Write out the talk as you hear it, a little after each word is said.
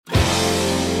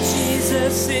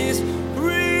Jesus is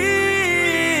real.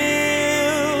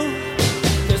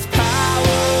 There's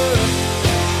power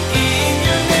in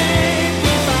your name. We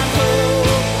find hope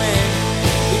when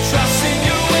we trust in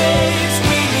your ways.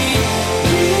 We need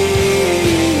you.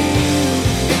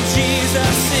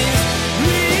 Jesus is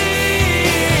real.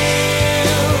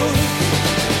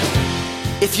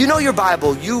 If you know your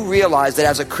Bible, you realize that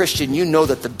as a Christian, you know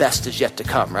that the best is yet to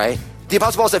come, right? The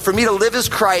Apostle Paul said, for me to live is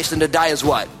Christ and to die is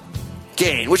what?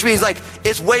 Gain. Which means like,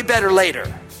 it's way better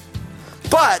later.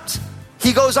 But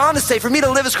he goes on to say, for me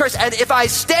to live is Christ, and if I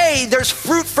stay, there's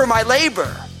fruit for my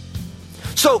labor.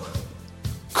 So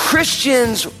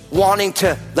Christians wanting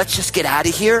to, let's just get out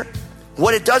of here,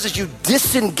 what it does is you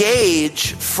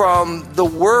disengage from the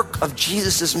work of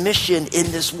Jesus' mission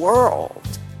in this world.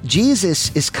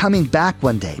 Jesus is coming back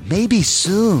one day, maybe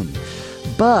soon.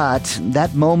 But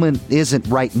that moment isn't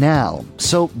right now.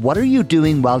 So what are you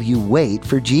doing while you wait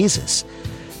for Jesus?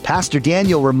 Pastor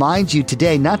Daniel reminds you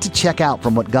today not to check out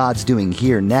from what God's doing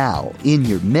here now, in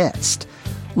your midst.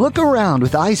 Look around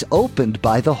with eyes opened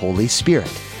by the Holy Spirit.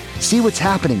 See what's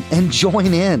happening and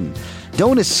join in.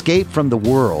 Don't escape from the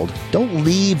world. Don't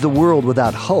leave the world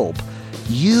without hope.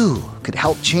 You could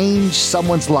help change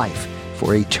someone's life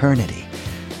for eternity.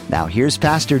 Now here's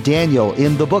Pastor Daniel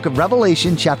in the book of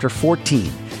Revelation chapter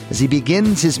 14 as he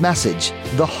begins his message,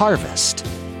 The Harvest.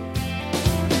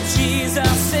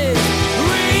 Jesus is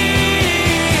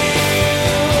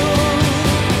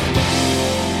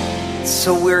real.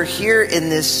 So we're here in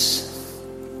this,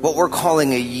 what we're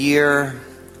calling a year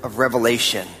of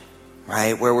revelation,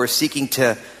 right? Where we're seeking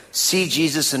to see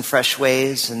Jesus in fresh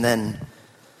ways and then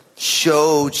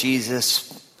show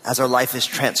Jesus as our life is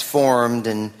transformed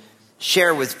and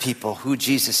share with people who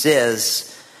Jesus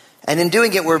is. And in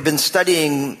doing it, we've been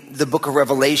studying the book of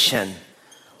Revelation,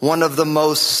 one of the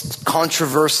most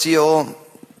controversial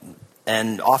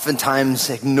and oftentimes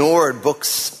ignored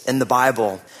books in the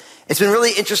Bible. It's been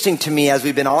really interesting to me as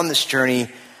we've been on this journey,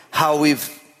 how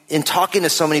in talking to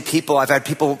so many people, I've had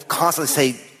people constantly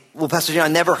say, well, Pastor John, I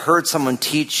never heard someone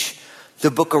teach the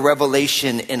book of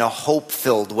Revelation in a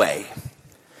hope-filled way.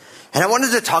 And I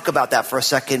wanted to talk about that for a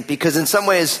second, because in some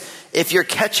ways, if you're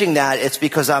catching that, it's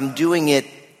because I'm doing it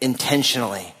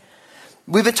intentionally.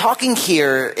 We've been talking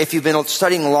here, if you've been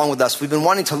studying along with us, we've been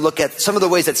wanting to look at some of the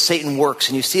ways that Satan works,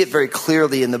 and you see it very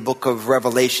clearly in the book of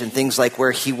Revelation, things like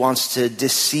where he wants to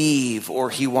deceive or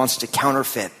he wants to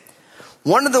counterfeit.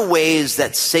 One of the ways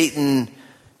that Satan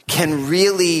can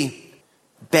really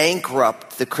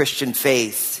bankrupt the Christian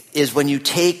faith is when you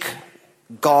take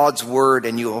God's word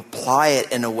and you apply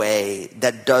it in a way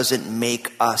that doesn't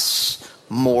make us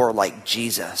more like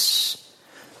Jesus.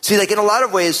 See, like in a lot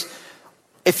of ways,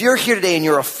 if you're here today and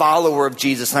you're a follower of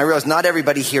Jesus, and I realize not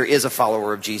everybody here is a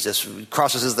follower of Jesus.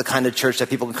 Crossroads is the kind of church that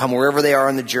people can come wherever they are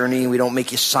on the journey. We don't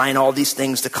make you sign all these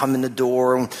things to come in the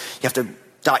door. You have to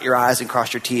dot your I's and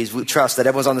cross your T's. We trust that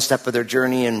everyone's on the step of their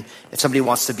journey, and if somebody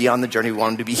wants to be on the journey, we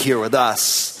want them to be here with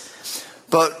us.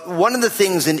 But one of the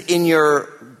things in your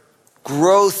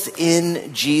growth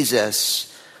in Jesus,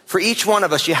 for each one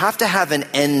of us, you have to have an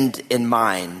end in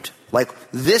mind. Like,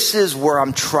 this is where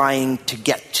I'm trying to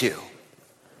get to,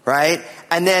 right?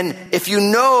 And then if you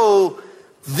know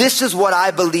this is what I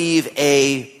believe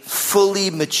a fully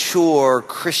mature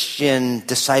Christian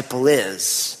disciple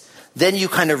is, then you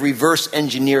kind of reverse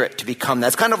engineer it to become that.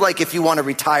 It's kind of like if you want to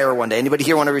retire one day. Anybody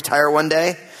here want to retire one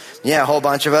day? Yeah, a whole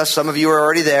bunch of us. Some of you are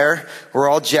already there. We're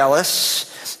all jealous.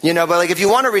 But like if you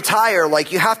want to retire,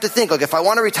 like you have to think, like if I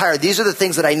want to retire, these are the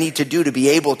things that I need to do to be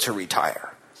able to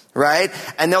retire, right?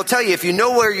 And they'll tell you, if you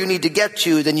know where you need to get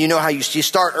to, then you know how you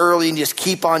start early and just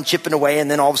keep on chipping away, and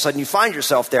then all of a sudden you find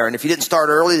yourself there. And if you didn't start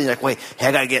early, then you're like, wait, hey,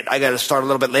 I got to start a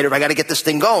little bit later, but I got to get this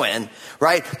thing going,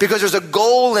 right? Because there's a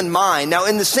goal in mind. Now,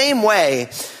 in the same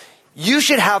way, you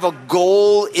should have a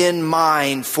goal in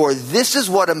mind for this is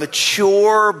what a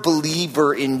mature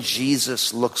believer in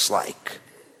Jesus looks like.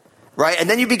 Right? And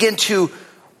then you begin to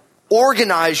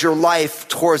organize your life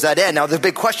towards that end. Now, the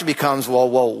big question becomes, well,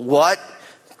 what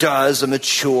does a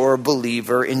mature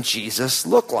believer in Jesus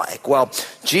look like? Well,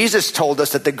 Jesus told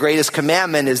us that the greatest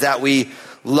commandment is that we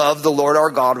love the Lord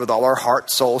our God with all our heart,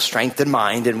 soul, strength, and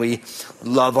mind, and we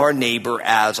love our neighbor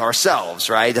as ourselves,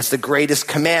 right? That's the greatest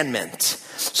commandment.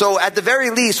 So at the very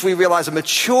least, we realize a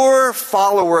mature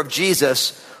follower of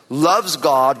Jesus loves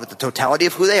God with the totality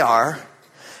of who they are,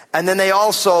 and then they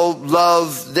also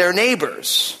love their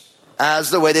neighbors as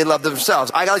the way they love themselves.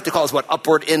 I like to call this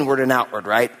upward, inward, and outward,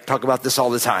 right? Talk about this all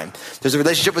the time. There's a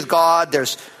relationship with God.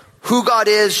 There's who God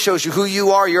is, shows you who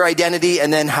you are, your identity,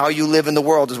 and then how you live in the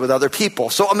world is with other people.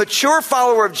 So a mature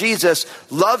follower of Jesus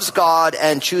loves God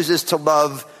and chooses to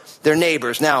love their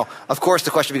neighbors. Now, of course,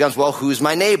 the question becomes, well, who's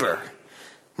my neighbor?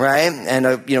 Right? And,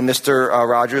 Mr.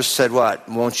 Rogers said, what?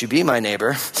 Won't you be my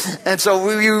neighbor? And so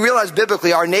we realize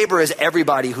biblically our neighbor is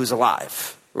everybody who's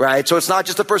alive, right? So it's not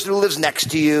just the person who lives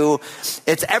next to you.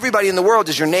 It's everybody in the world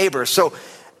is your neighbor. So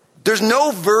there's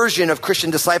no version of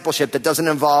Christian discipleship that doesn't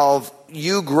involve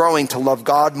you growing to love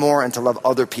God more and to love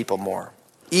other people more,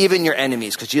 even your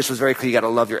enemies, because Jesus was very clear, you got to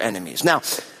love your enemies. Now,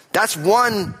 that's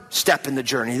one step in the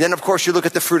journey. Then, of course, you look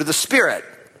at the fruit of the Spirit,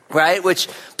 right? Which,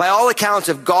 by all accounts,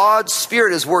 if God's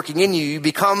Spirit is working in you, you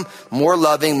become more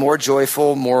loving, more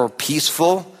joyful, more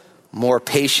peaceful, more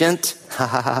patient.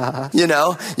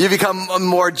 You become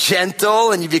more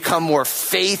gentle, and you become more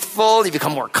faithful, you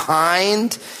become more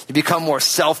kind, you become more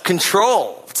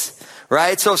self-controlled.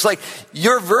 Right? So it's like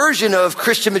your version of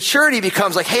Christian maturity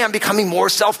becomes like, hey, I'm becoming more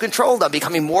self-controlled. I'm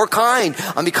becoming more kind.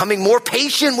 I'm becoming more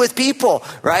patient with people.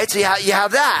 Right? So you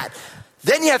have that.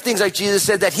 Then you have things like Jesus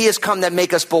said that he has come that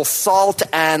make us both salt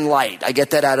and light. I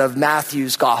get that out of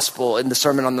Matthew's gospel in the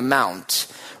Sermon on the Mount.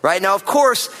 Right? Now, of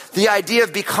course, the idea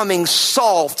of becoming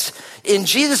salt in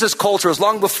Jesus' culture was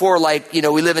long before,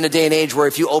 we live in a day and age where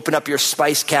if you open up your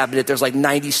spice cabinet, there's like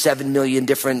 97 million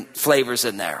different flavors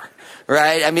in there.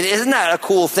 Right? I mean, isn't that a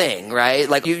cool thing, right?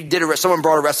 Like someone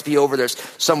brought a recipe over, there's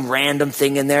some random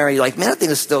thing in there. You're like, man, that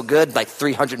thing is still good. Like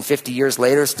 350 years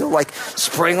later, still like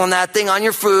sprinkling that thing on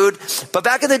your food. But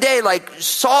back in the day,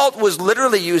 salt was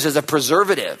literally used as a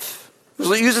preservative. It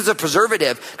was used as a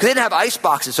preservative because they didn't have ice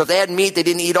boxes. So if they had meat they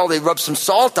didn't eat all, they rubbed some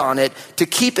salt on it to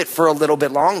keep it for a little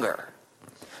bit longer.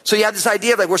 So you have this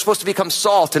idea of we're supposed to become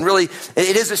salt, and really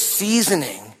it is a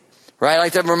seasoning. Right? I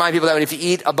like to remind people that if you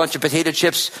eat a bunch of potato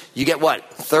chips, you get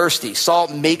what? Thirsty.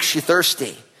 Salt makes you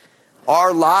thirsty.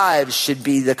 Our lives should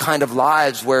be the kind of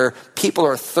lives where people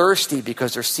are thirsty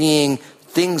because they're seeing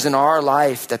things in our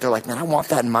life that they're like, man, I want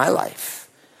that in my life.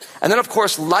 And then, of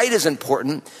course, light is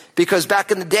important because back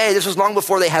in the day, this was long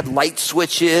before they had light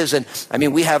switches. And I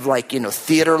mean, we have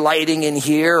theater lighting in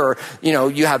here, or,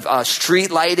 you have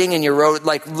street lighting in your road.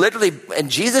 Literally in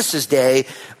Jesus' day,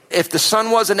 if the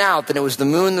sun wasn't out, then it was the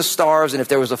moon, the stars, and if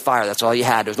there was a fire, that's all you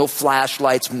had. There was no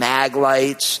flashlights, mag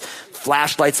lights,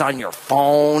 flashlights on your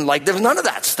phone. There was none of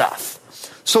that stuff.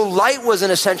 So light was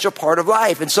an essential part of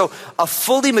life. And so a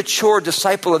fully mature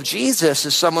disciple of Jesus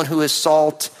is someone who is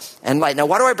salt and light. Now,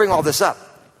 why do I bring all this up?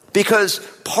 Because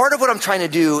part of what I'm trying to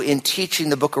do in teaching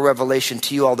the book of Revelation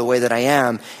to you all the way that I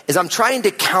am is I'm trying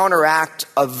to counteract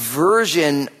a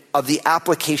version of the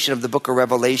application of the book of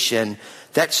Revelation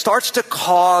that starts to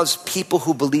cause people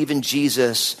who believe in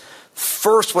Jesus,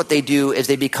 first what they do is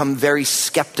they become very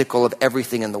skeptical of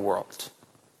everything in the world.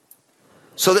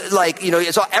 So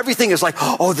so everything is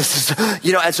this is,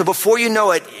 and so before you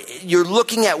know it, you're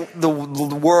looking at the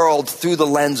world through the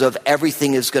lens of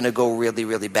everything is going to go really,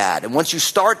 really bad. And once you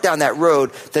start down that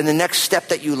road, then the next step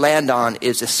that you land on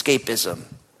is escapism.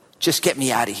 Just get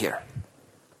me out of here.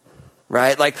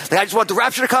 Right? I just want the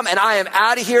rapture to come and I am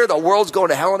out of here. The world's going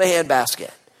to hell in a handbasket.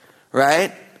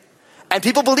 Right? And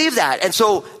people believe that.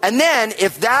 And then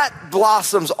if that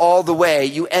blossoms all the way,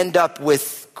 you end up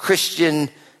with Christian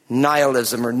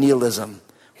nihilism or nihilism,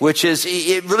 which is,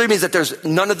 it really means that there's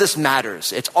none of this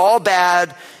matters. It's all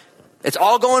bad. It's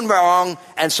all going wrong.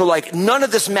 And so none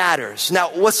of this matters. Now,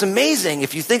 what's amazing,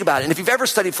 if you think about it, and if you've ever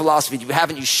studied philosophy, if you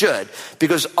haven't, you should,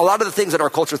 because a lot of the things that our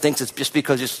culture thinks, it's just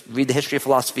because you just read the history of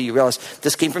philosophy, you realize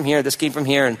this came from here,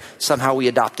 and somehow we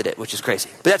adopted it, which is crazy.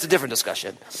 But that's a different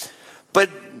discussion. But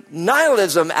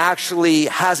nihilism actually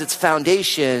has its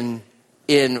foundation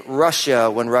in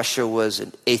Russia when Russia was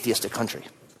an atheistic country.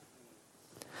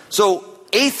 So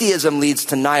atheism leads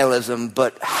to nihilism,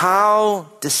 but how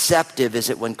deceptive is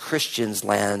it when Christians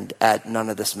land at none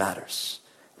of this matters?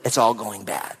 It's all going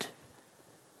bad.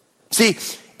 See,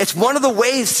 it's one of the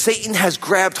ways Satan has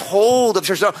grabbed hold of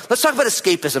church. Now, let's talk about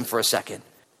escapism for a second.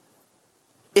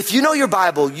 If you know your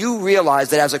Bible, you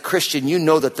realize that as a Christian, you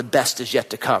know that the best is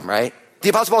yet to come, right? The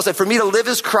Apostle Paul said, for me to live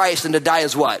is Christ and to die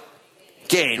is what?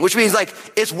 Gain. Which means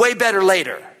it's way better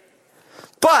later.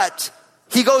 But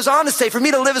he goes on to say, for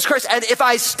me to live is Christ, and if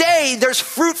I stay, there's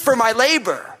fruit for my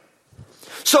labor.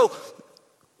 So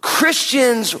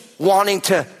Christians wanting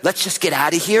to, let's just get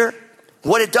out of here,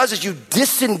 what it does is you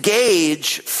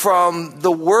disengage from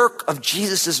the work of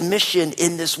Jesus' mission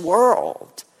in this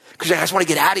world. Because I just want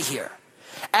to get out of here.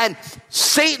 And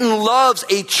Satan loves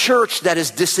a church that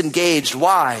is disengaged.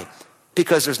 Why?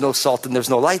 Because there's no salt and there's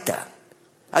no light then.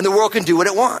 And the world can do what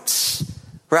it wants,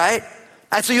 right?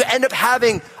 And so you end up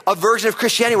having a version of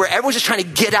Christianity where everyone's just trying to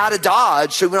get out of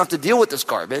Dodge so we don't have to deal with this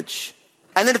garbage.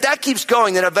 And then if that keeps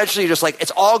going, then eventually you're just like,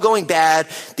 it's all going bad.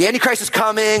 The Antichrist is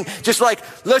coming. Just like,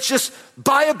 let's just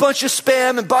buy a bunch of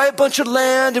spam and buy a bunch of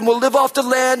land and we'll live off the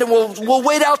land and we'll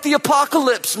wait out the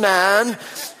apocalypse, man.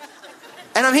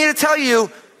 And I'm here to tell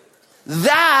you,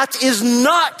 that is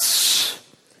nuts.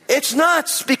 It's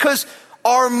nuts because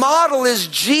our model is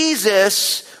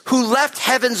Jesus who left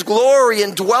heaven's glory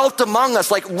and dwelt among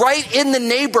us, like right in the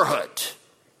neighborhood.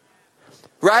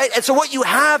 Right? And so what you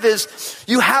have is,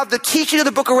 you have the teaching of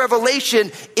the book of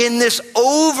Revelation in this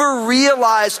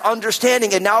over-realized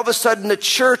understanding. And now all of a sudden the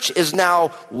church is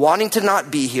now wanting to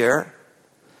not be here,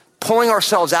 pulling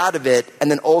ourselves out of it, and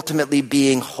then ultimately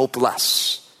being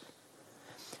hopeless.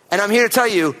 And I'm here to tell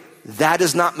you, that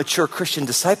is not mature Christian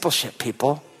discipleship,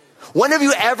 people. When have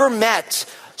you ever met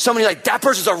somebody like, that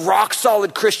person's a rock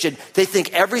solid Christian? They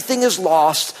think everything is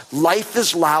lost, life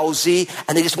is lousy,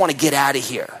 and they just want to get out of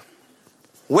here.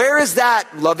 Where is that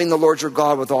loving the Lord your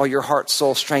God with all your heart,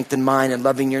 soul, strength, and mind, and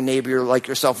loving your neighbor like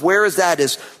yourself? Where is that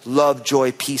is love,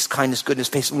 joy, peace, kindness, goodness,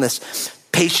 faithfulness,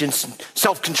 patience,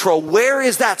 self-control? Where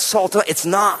is that salt? It's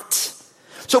not.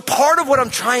 So part of what I'm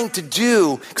trying to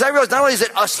do, because I realize not only is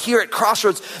it us here at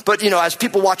Crossroads, but as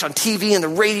people watch on TV and the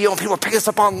radio and people pick us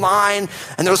up online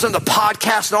and they're listening to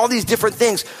podcasts and all these different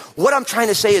things. What I'm trying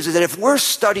to say is that if we're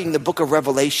studying the book of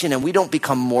Revelation and we don't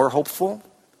become more hopeful,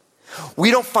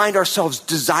 we don't find ourselves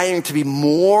desiring to be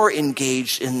more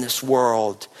engaged in this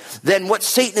world, then what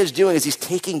Satan is doing is he's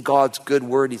taking God's good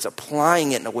word, he's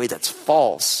applying it in a way that's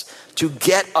false to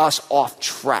get us off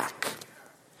track.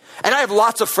 And I have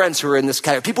lots of friends who are in this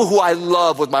category, people who I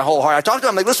love with my whole heart. I talk to them,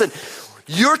 I'm like, listen,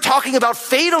 you're talking about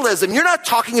fatalism. You're not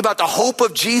talking about the hope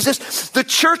of Jesus. The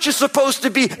church is supposed to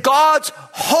be God's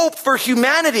hope for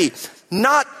humanity,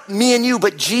 not me and you,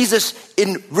 but Jesus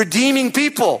in redeeming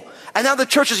people. And now the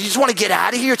church is, you just want to get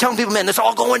out of here. You're telling people, man, it's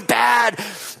all going bad.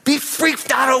 Be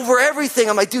freaked out over everything.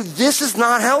 I'm like, dude, this is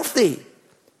not healthy.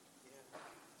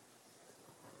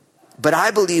 But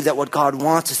I believe that what God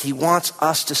wants is he wants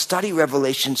us to study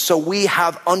Revelation so we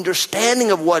have understanding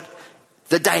of what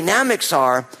the dynamics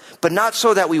are, but not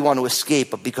so that we want to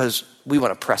escape, but because we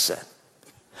want to press it.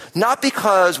 Not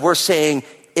because we're saying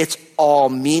it's all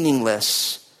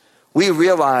meaningless. We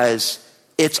realize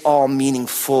it's all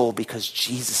meaningful because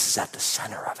Jesus is at the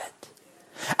center of it.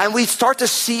 And we start to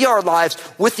see our lives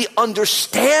with the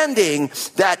understanding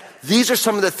that these are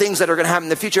some of the things that are going to happen in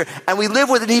the future. And we live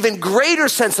with an even greater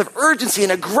sense of urgency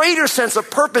and a greater sense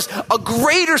of purpose, a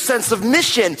greater sense of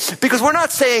mission. Because we're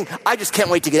not saying, I just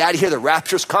can't wait to get out of here. The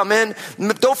rapture's coming.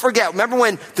 Don't forget, remember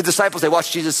when the disciples, they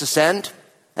watched Jesus ascend?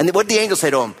 And what did the angel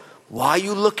say to him? Why are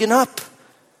you looking up?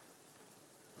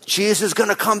 Jesus is going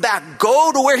to come back.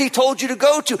 Go to where he told you to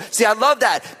go to. See, I love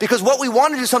that because what we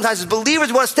want to do sometimes as believers,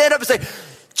 we want to stand up and say,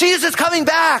 Jesus is coming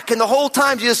back. And the whole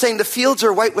time Jesus is saying the fields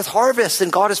are white with harvest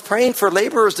and God is praying for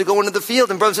laborers to go into the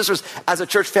field. And brothers and sisters, as a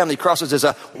church family, Crossroads is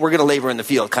we're going to labor in the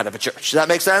field kind of a church. Does that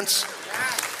make sense?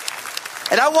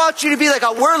 And I want you to be like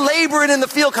we're laboring in the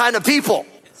field kind of people.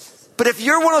 But if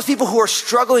you're one of those people who are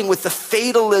struggling with the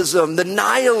fatalism, the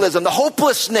nihilism, the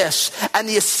hopelessness, and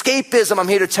the escapism, I'm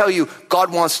here to tell you,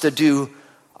 God wants to do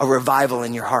a revival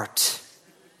in your heart.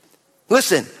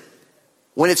 Listen,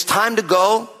 when it's time to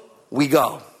go, we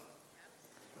go.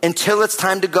 Until it's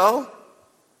time to go,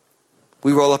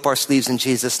 we roll up our sleeves in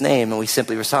Jesus' name and we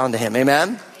simply respond to him.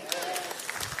 Amen?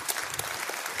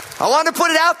 I want to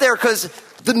put it out there because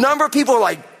the number of people are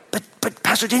like, but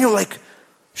Pastor Daniel, like,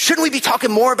 shouldn't we be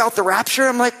talking more about the rapture?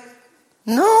 I'm like,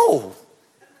 no.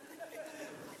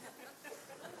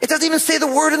 It doesn't even say the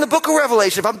word in the book of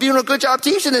Revelation. If I'm doing a good job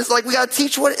teaching, it's like we got to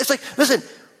teach what it's like. Listen,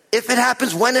 if it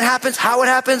happens, when it happens, how it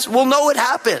happens, we'll know it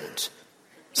happened.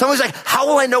 Somebody's like, how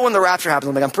will I know when the rapture happens?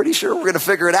 I'm like, I'm pretty sure we're going to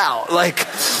figure it out. Like,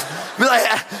 be like,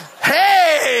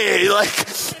 hey, like,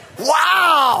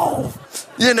 wow.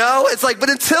 It's like, but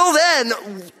until then,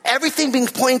 everything being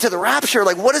pointing to the rapture,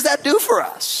 like, what does that do for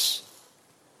us?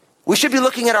 We should be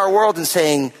looking at our world and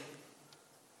saying,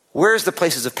 where's the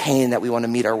places of pain that we want to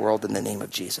meet our world in the name of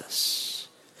Jesus?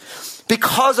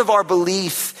 Because of our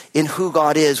belief in who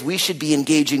God is, we should be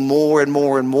engaging more and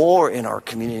more and more in our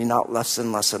community, not less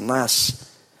and less and less.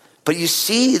 But you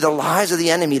see the lies of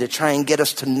the enemy to try and get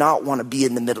us to not want to be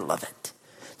in the middle of it,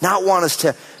 not want us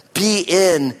to be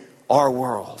in our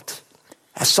world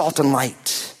as salt and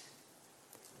light,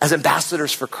 as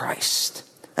ambassadors for Christ.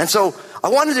 And so I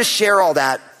wanted to share all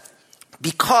that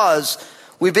because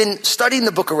we've been studying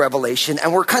the book of Revelation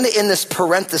and we're kind of in this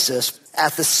parenthesis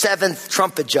at the seventh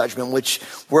trumpet judgment, which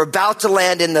we're about to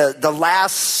land in the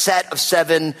last set of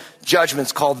 7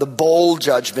 judgments called the bowl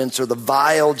judgments or the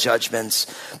vial judgments.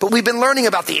 But we've been learning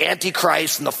about the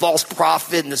Antichrist and the false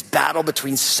prophet and this battle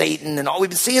between Satan and all. We've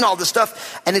been seeing all this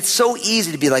stuff, and it's so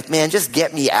easy to be like, man, just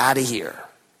get me out of here.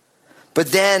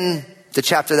 But then the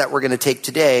chapter that we're going to take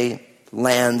today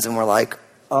lands, and we're like,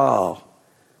 oh,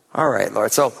 all right,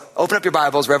 Lord. So open up your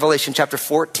Bibles, Revelation chapter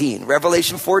 14.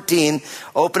 Revelation 14,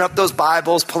 open up those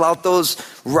Bibles, pull out those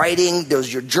writing,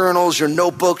 your journals, your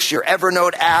notebooks, your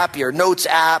Evernote app, your Notes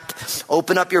app.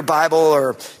 Open up your Bible,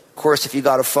 or of course, if you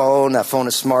got a phone, that phone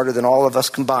is smarter than all of us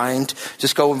combined.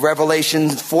 Just go with Revelation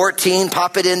 14,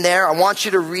 pop it in there. I want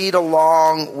you to read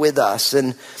along with us. And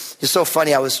it's so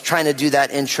funny, I was trying to do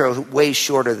that intro way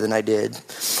shorter than I did.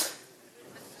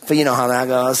 But you know how that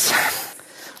goes.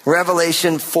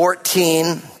 Revelation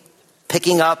 14,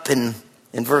 picking up in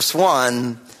verse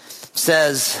 1,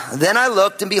 says, Then I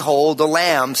looked, and behold, a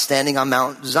lamb standing on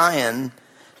Mount Zion,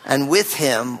 and with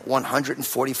him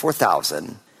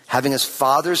 144,000, having his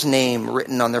father's name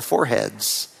written on their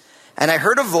foreheads. And I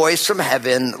heard a voice from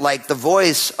heaven, like the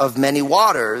voice of many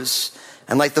waters,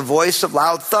 and like the voice of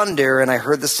loud thunder, and I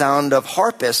heard the sound of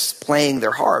harpists playing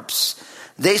their harps.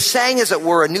 They sang, as it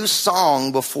were, a new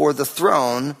song before the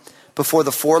throne, before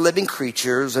the 4 living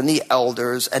creatures and the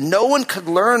elders, and no one could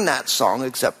learn that song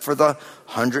except for the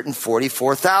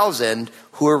 144,000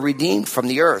 who were redeemed from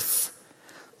the earth.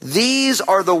 These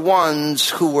are the ones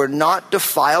who were not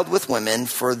defiled with women,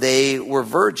 for they were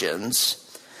virgins.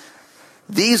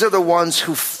 These are the ones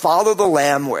who follow the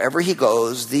Lamb wherever he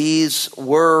goes. These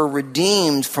were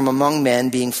redeemed from among men,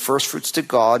 being firstfruits to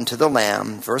God and to the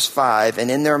Lamb. Verse 5, and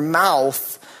in their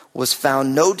mouth was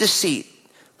found no deceit,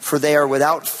 for they are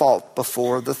without fault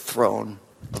before the throne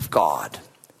of God.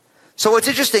 So what's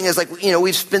interesting is,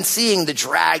 we've been seeing the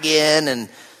dragon and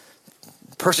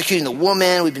persecuting the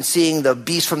woman. We've been seeing the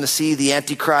beast from the sea, the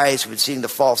Antichrist. We've been seeing the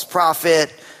false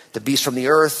prophet, the beast from the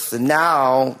earth. And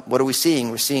now, what are we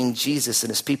seeing? We're seeing Jesus and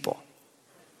his people.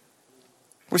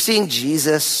 We're seeing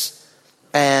Jesus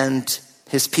and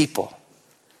his people.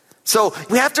 So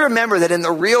we have to remember that in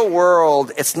the real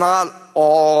world, it's not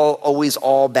always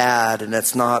all bad, and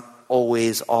it's not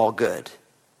always all good.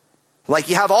 Like,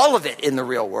 you have all of it in the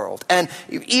real world. And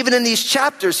even in these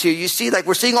chapters here, you see,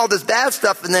 we're seeing all this bad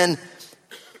stuff, and then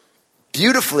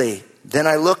beautifully, then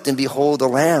I looked, and behold, a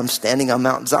lamb standing on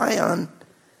Mount Zion,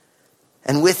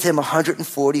 and with him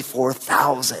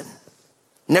 144,000.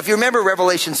 And if you remember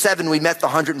Revelation 7, we met the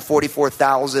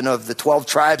 144,000 of the 12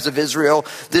 tribes of Israel,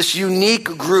 this unique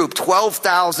group,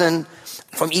 12,000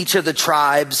 from each of the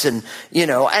tribes. And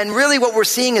really what we're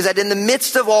seeing is that in the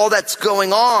midst of all that's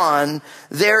going on,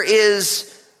 there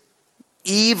is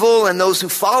evil and those who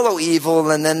follow evil,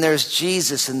 and then there's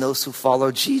Jesus and those who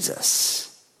follow Jesus.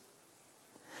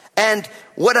 And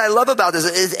what I love about this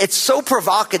is it's so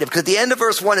provocative, because at the end of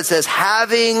verse 1 it says,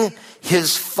 having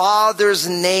his father's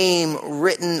name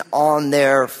written on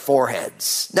their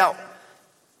foreheads. Now,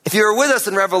 if you were with us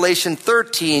in Revelation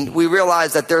 13, we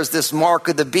realize that there's this mark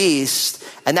of the beast,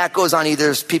 and that goes on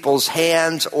either people's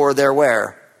hands or their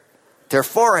where? Their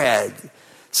forehead.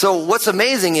 So what's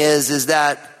amazing is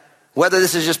that whether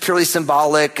this is just purely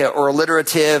symbolic or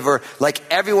alliterative, or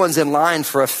everyone's in line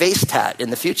for a face tat in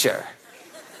the future.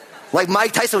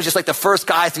 Mike Tyson was just the first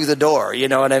guy through the door, you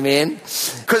know what I mean?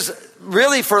 Because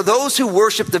really, for those who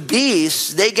worship the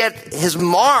beast, they get his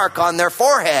mark on their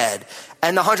forehead.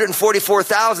 And the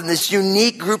 144,000, this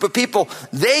unique group of people,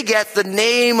 they get the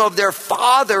name of their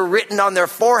father written on their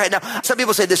forehead. Now, some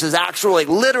people say this is actual,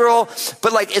 literal,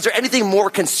 but is there anything more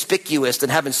conspicuous than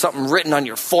having something written on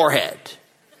your forehead?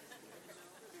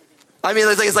 I mean,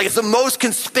 it's the most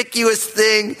conspicuous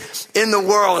thing in the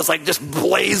world. It's just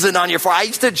blazing on your forehead. I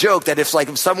used to joke that if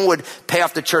someone would pay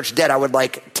off the church debt, I would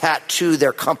tattoo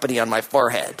their company on my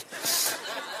forehead.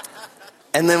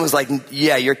 And then was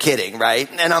yeah, you're kidding, right?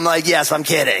 And I'm yes, I'm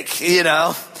kidding.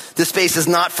 The space is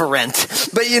not for rent.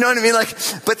 But you know what I mean?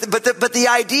 But the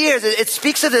idea is it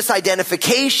speaks of this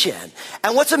identification.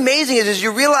 And what's amazing is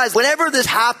you realize whenever this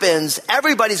happens,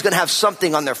 everybody's going to have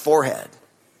something on their forehead.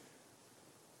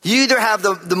 You either have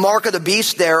the mark of the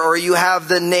beast there, or you have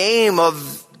the name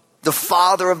of the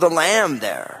father of the lamb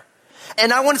there.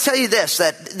 And I want to tell you this,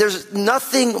 that there's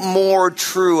nothing more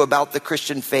true about the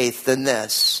Christian faith than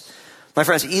this. My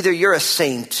friends, either you're a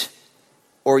saint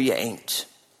or you ain't.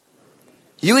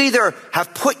 You either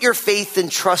have put your faith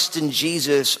and trust in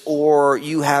Jesus, or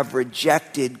you have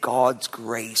rejected God's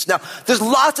grace. Now, there's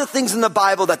lots of things in the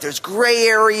Bible that there's gray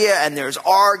area and there's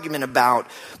argument about,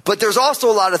 but there's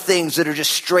also a lot of things that are just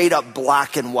straight up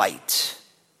black and white.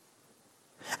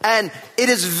 And it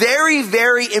is very,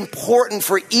 very important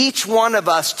for each one of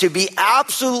us to be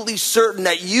absolutely certain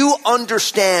that you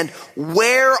understand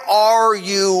where are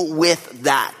you with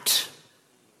that.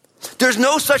 There's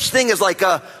no such thing as like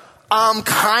I'm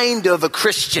kind of a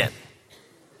Christian.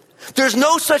 There's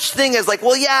no such thing as like,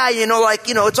 well, yeah,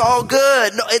 it's all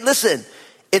good. No, listen,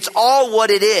 it's all what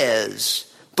it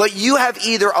is. But you have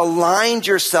either aligned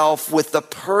yourself with the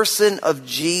person of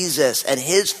Jesus and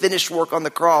his finished work on the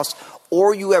cross,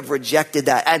 or you have rejected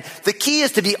that. And the key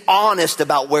is to be honest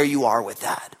about where you are with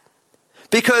that.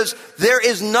 Because there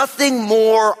is nothing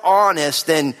more honest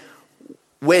than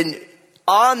when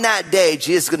on that day,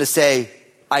 Jesus is going to say,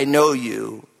 I know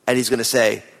you. And he's going to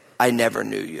say, I never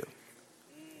knew you.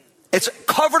 It's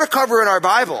cover to cover in our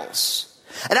Bibles.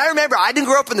 And I remember, I didn't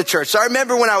grow up in the church, so I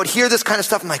remember when I would hear this kind of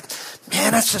stuff, I'm like,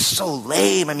 man, that's just so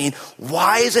lame. I mean,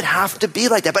 why does it have to be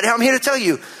like that? But I'm here to tell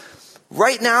you,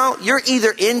 right now, you're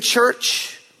either in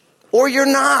church or you're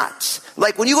not.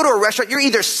 Like when you go to a restaurant, you're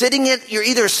either sitting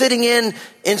in,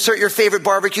 insert your favorite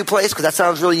barbecue place, because that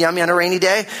sounds really yummy on a rainy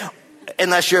day.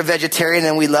 Unless you're a vegetarian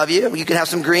and we love you. You can have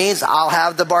some greens. I'll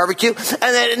have the barbecue.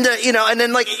 And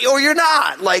then or you're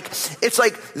not. Like, it's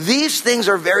like these things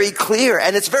are very clear.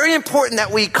 And it's very important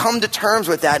that we come to terms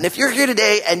with that. And if you're here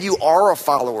today and you are a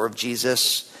follower of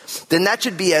Jesus, then that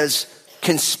should be as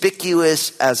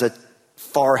conspicuous as a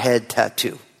forehead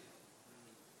tattoo.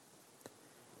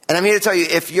 And I'm here to tell you,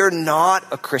 if you're not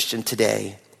a Christian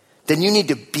today, then you need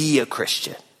to be a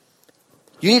Christian.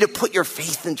 You need to put your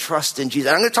faith and trust in Jesus.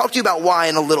 And I'm going to talk to you about why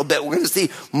in a little bit. We're going to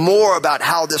see more about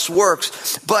how this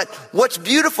works. But what's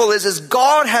beautiful is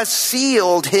God has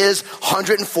sealed his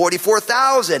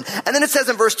 144,000. And then it says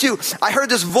in verse 2, I heard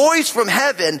this voice from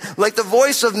heaven, like the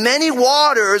voice of many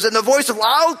waters and the voice of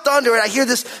loud thunder. And I hear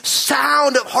this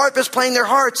sound of harpists playing their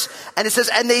harps. And it says,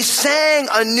 and they sang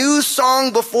a new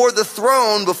song before the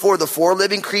throne, before the four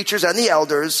living creatures and the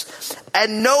elders.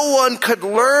 And no one could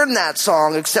learn that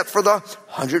song except for the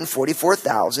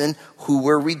 144,000 who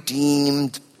were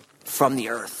redeemed from the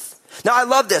earth. Now I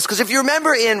love this because if you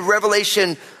remember in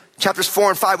Revelation chapters 4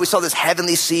 and 5, we saw this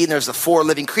heavenly scene. There's the four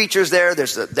living creatures there.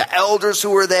 There's the elders who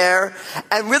were there.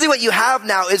 And really what you have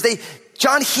now is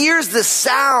John hears the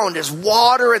sound. There's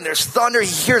water and there's thunder. He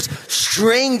hears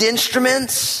stringed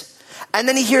instruments. And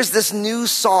then he hears this new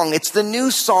song. It's the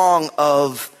new song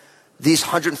of these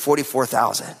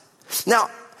 144,000. Now,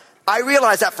 I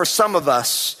realize that for some of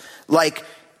us, like,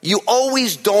 you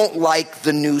always don't like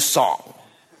the new song,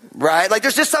 right? Like,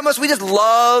 there's just some of us, we just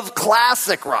love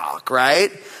classic rock,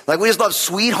 right? Like, we just love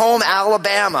Sweet Home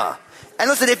Alabama. And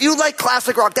listen, if you like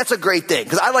classic rock, that's a great thing,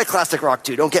 because I like classic rock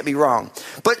too, don't get me wrong.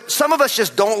 But some of us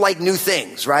just don't like new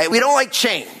things, right? We don't like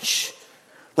change.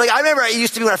 Like, I remember it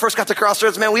used to be when I first got to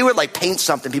Crossroads, man, we would like paint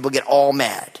something, people get all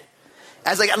mad.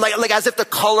 As as if the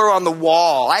color on the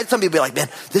wall. I had some people be like, man,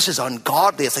 this is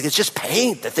ungodly. It's like, it's just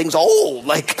paint. The thing's old.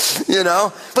 Like,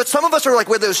 But some of us are like,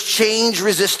 we're those change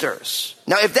resistors.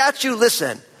 Now, if that's you,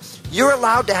 listen, you're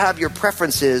allowed to have your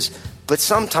preferences, but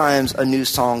sometimes a new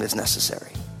song is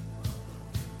necessary.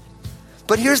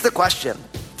 But here's the question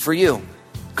for you,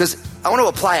 because I want to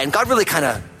apply it. And God really kind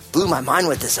of blew my mind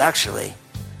with this, actually.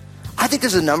 I think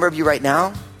there's a number of you right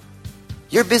now.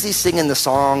 You're busy singing the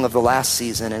song of the last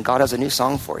season, and God has a new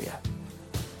song for you.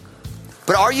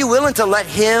 But are you willing to let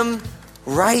him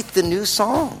write the new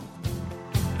song?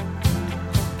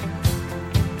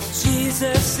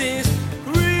 Jesus is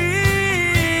real.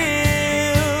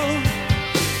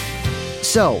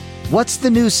 So, what's the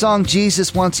new song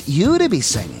Jesus wants you to be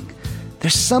singing?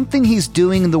 There's something he's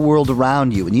doing in the world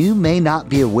around you, and you may not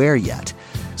be aware yet.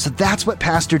 So that's what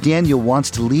Pastor Daniel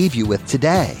wants to leave you with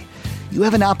today. You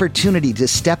have an opportunity to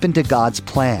step into God's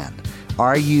plan.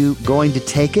 Are you going to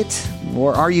take it?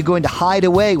 Or are you going to hide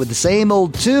away with the same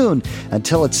old tune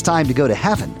until it's time to go to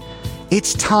heaven?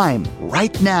 It's time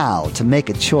right now to make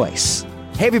a choice.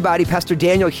 Hey everybody, Pastor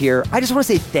Daniel here. I just want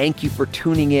to say thank you for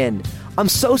tuning in. I'm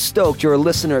so stoked you're a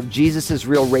listener of Jesus is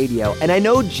Real Radio, and I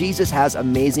know Jesus has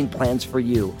amazing plans for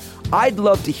you. I'd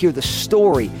love to hear the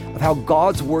story of how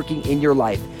God's working in your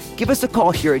life. Give us a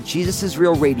call here at Jesus is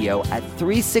Real Radio at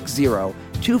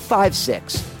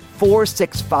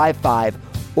 360-256-4655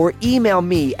 or email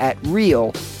me at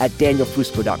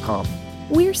real@danielfusco.com.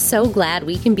 We're so glad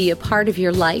we can be a part of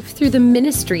your life through the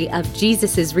ministry of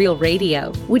Jesus is Real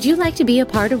Radio. Would you like to be a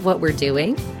part of what we're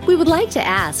doing? We would like to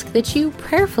ask that you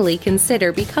prayerfully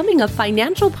consider becoming a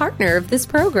financial partner of this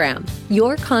program.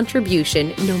 Your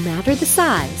contribution, no matter the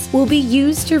size, will be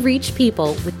used to reach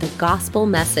people with the gospel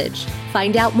message.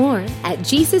 Find out more at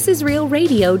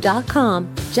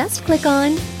JesusIsRealRadio.com. Just click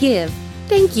on Give.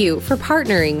 Thank you for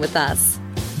partnering with us.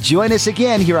 Join us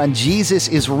again here on Jesus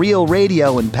is Real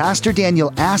Radio when Pastor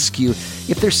Daniel asks you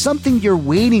if there's something you're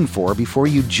waiting for before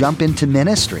you jump into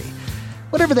ministry.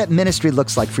 Whatever that ministry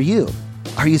looks like for you.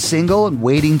 Are you single and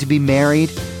waiting to be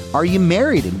married? Are you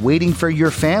married and waiting for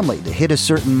your family to hit a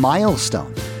certain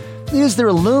milestone? Is there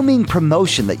a looming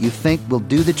promotion that you think will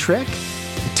do the trick?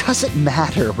 It doesn't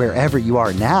matter wherever you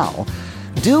are now.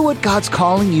 Do what God's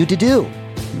calling you to do.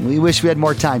 We wish we had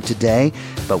more time today,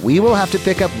 but we will have to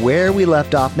pick up where we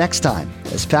left off next time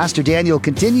as Pastor Daniel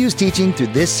continues teaching through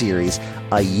this series,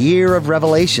 A Year of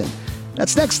Revelation.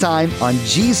 That's next time on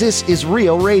Jesus is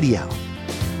Real Radio.